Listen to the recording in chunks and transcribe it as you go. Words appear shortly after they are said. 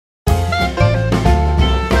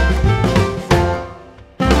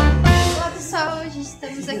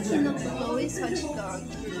sabores hot dog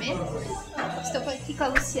gourmet. Estou aqui com a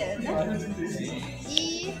Luciana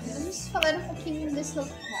e vamos falar um pouquinho desse novo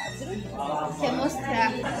quadro, que é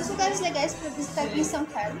mostrar os lugares legais para visitar aqui em São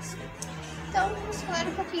Carlos. Então vamos falar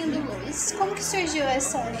um pouquinho do Louie. Como que surgiu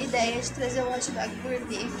essa ideia de trazer o hot dog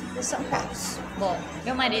gourmet aqui para São Carlos? Bom,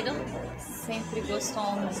 meu marido sempre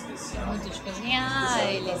gostou muito de cozinhar,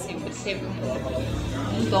 ele sempre teve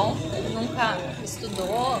um dom, nunca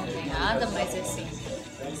estudou nem nada, mas assim,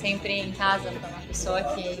 sempre em casa foi uma pessoa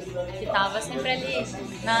que estava sempre ali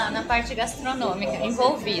na parte gastronômica,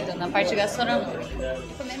 envolvido na parte gastronômica.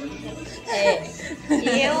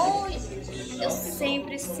 E eu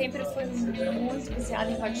sempre fui muito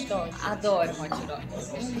viciada em hot dog. Adoro hot dog.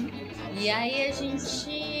 E aí a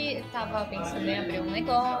gente tava pensando em abrir um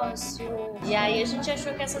negócio. E aí a gente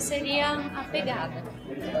achou que essa seria a pegada.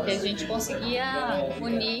 Que a gente conseguia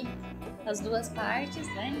unir as duas partes,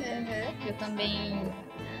 né? Eu também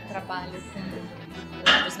trabalho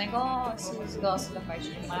com novos negócios, gosto da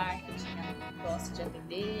parte de marketing, gosto de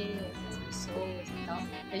atender as pessoas e tal.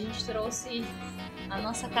 A gente trouxe a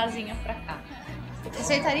nossa casinha pra cá.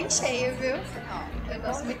 Acertaram em cheio, viu? Ó, eu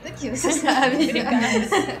gosto muito daqui, você sabe. Obrigada.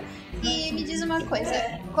 E me diz uma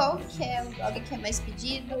coisa, qual que é o dog que é mais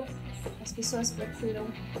pedido? As pessoas procuram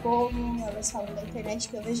como? Elas falam da internet,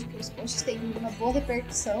 que eu vejo que os posts têm uma boa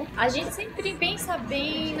repercussão. A gente sempre pensa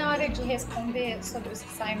bem na hora de responder sobre os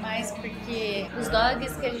que saem mais, porque os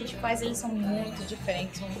dogs que a gente faz, eles são muito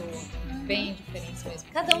diferentes um do outro. Bem diferentes mesmo.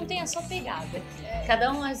 Cada um tem a sua pegada.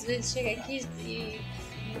 Cada um às vezes chega aqui e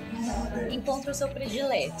encontra o seu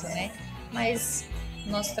predileto, né? Mas o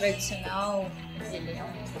nosso tradicional, ele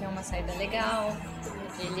tem uma saída legal,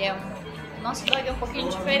 nosso dog é um pouquinho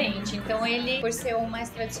diferente, então ele, por ser o mais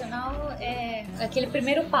tradicional, é aquele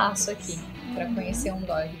primeiro passo aqui, para conhecer um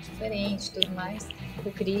dog diferente e tudo mais.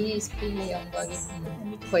 O crispy é um dog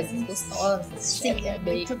com coisas gostosas, cheddar,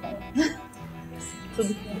 bacon,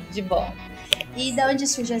 tudo de bom. E da onde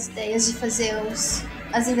surgem as ideias de fazer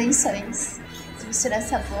as invenções? De misturar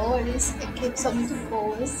sabores, que são muito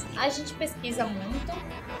boas. A gente pesquisa muito,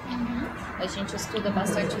 a gente estuda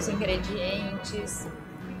bastante os ingredientes,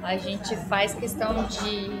 a gente faz questão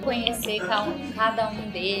de conhecer cada um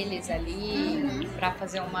deles ali, para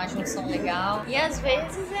fazer uma junção legal. E às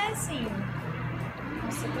vezes é assim,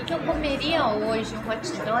 nossa, o que eu comeria hoje? Um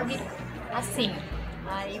hot dog assim.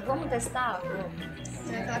 Aí, vamos testar?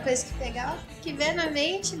 É aquela coisa que pegar, que vê na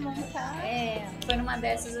mente, montar. Foi numa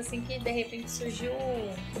dessas assim que de repente surgiu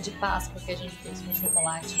de Páscoa, que a gente fez com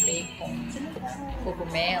chocolate, bacon,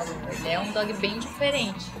 cogumelo. Ele é um dog bem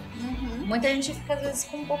diferente. Muita gente fica às vezes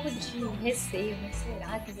com um pouco de receio, mas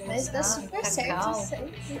será que vai Mas dá super cacau? certo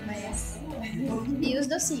sempre, mas... E os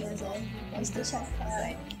docinhos, né? Vamos deixar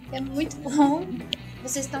claro. É muito bom.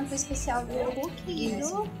 Vocês estão com o especial do cookie.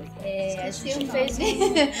 A gente fez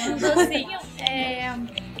um docinho,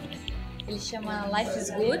 ele chama Life is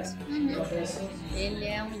Good. Ele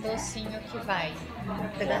é um docinho que vai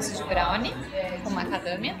um pedaço de brownie com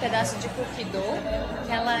macadâmia, um pedaço de cookie dough,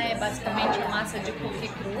 que ela é basicamente massa de cookie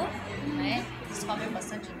crua, né? Eles comem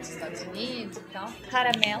bastante nos Estados Unidos e tal.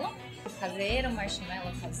 Caramelo caseiro,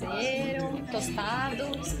 marshmallow caseiro,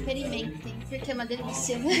 tostado. Experimentem, porque é uma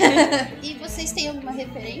delícia. E vocês têm alguma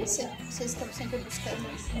referência? Vocês estão sempre buscando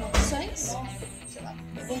opções? Sei lá,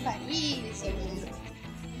 em Paris?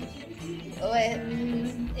 Ou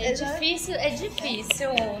é difícil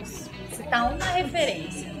citar uma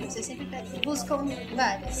referência. Vocês sempre buscam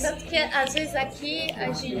várias. Tanto que às vezes aqui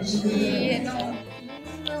a gente não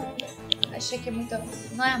acha que é muito,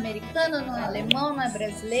 não é americano, não é alemão, não é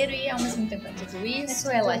brasileiro e ao mesmo tempo é tudo isso,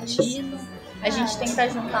 é latino. A gente tenta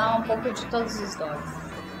juntar um pouco de todos os dogs.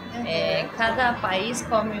 Cada país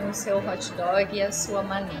come o seu hot dog e a sua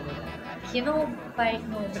maneira. Aqui no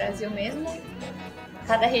Brasil mesmo,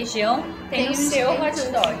 cada região tem o seu hot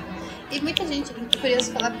dog. E muita gente, é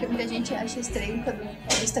curioso falar, porque muita gente acha estranho quando o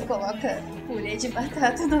paulista coloca purê de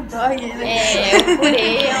batata no dog, né? O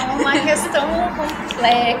purê é uma questão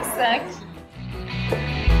complexa aqui.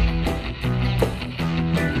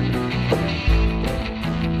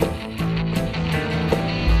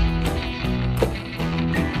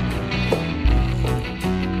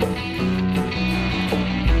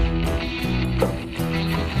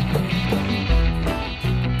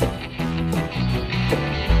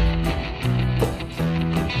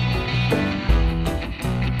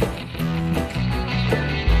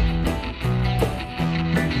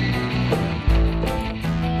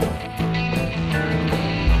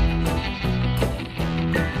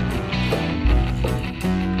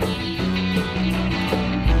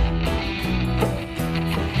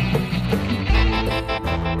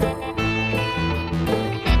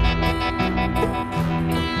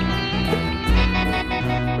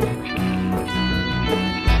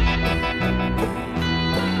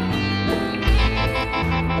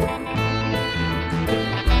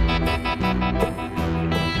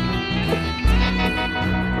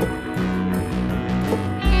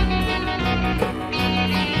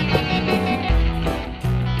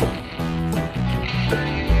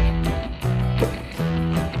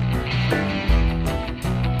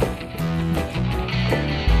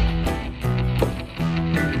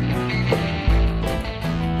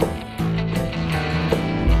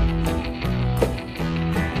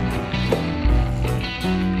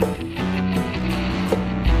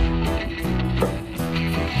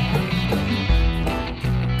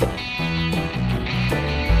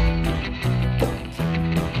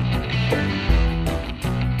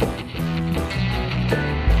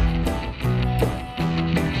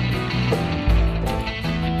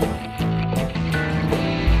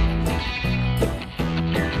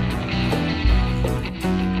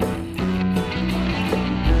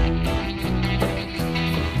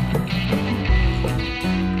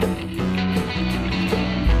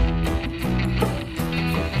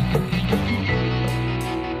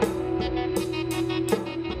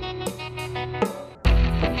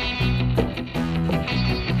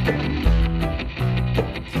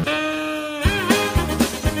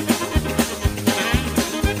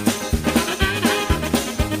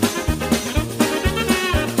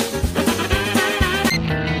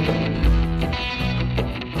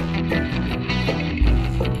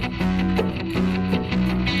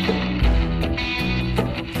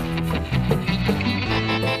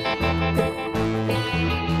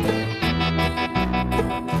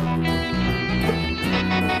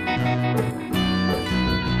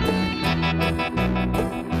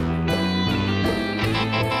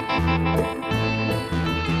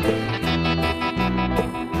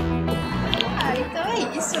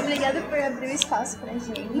 faz pra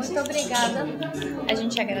gente. Muito obrigada. A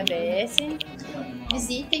gente agradece.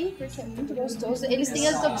 Visitem, porque é muito gostoso. Eles têm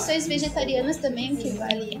as opções vegetarianas também, que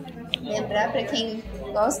vale lembrar pra quem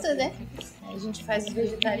gosta, né? A gente faz os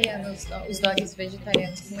vegetarianos, os dogs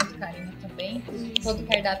vegetarianos com muito carinho também. Todo o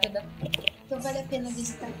cardápio da... Então vale a pena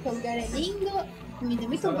visitar, porque o lugar é lindo, a comida é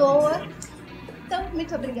muito boa. Então,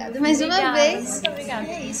 muito obrigada mais uma vez. Muito obrigada.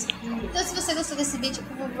 É isso. Então, se você gostou desse vídeo,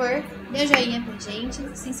 por favor, dê um joinha pra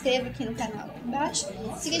gente. Se inscreva aqui no canal aqui embaixo.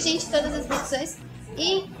 Siga a gente em todas as redes sociais.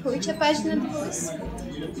 E curte a página do Você.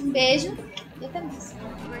 Um beijo e até mais.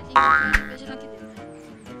 Beijo aqui dentro.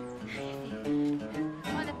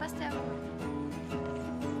 Olha, pastel.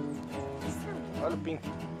 Olha o pinto.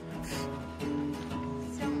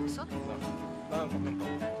 Você almoçou? Não,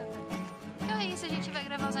 não. Então é isso, a gente vai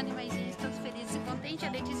gravar os animaizinhos todos felizes e contentes. A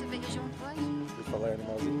Letícia veio junto hoje. Vou falar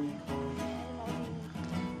animalzinho.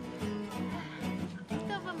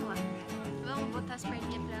 Então vamos lá. Vamos botar as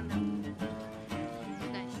perninhas pra andar.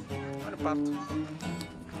 Olha o pato.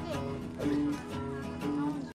 Ali.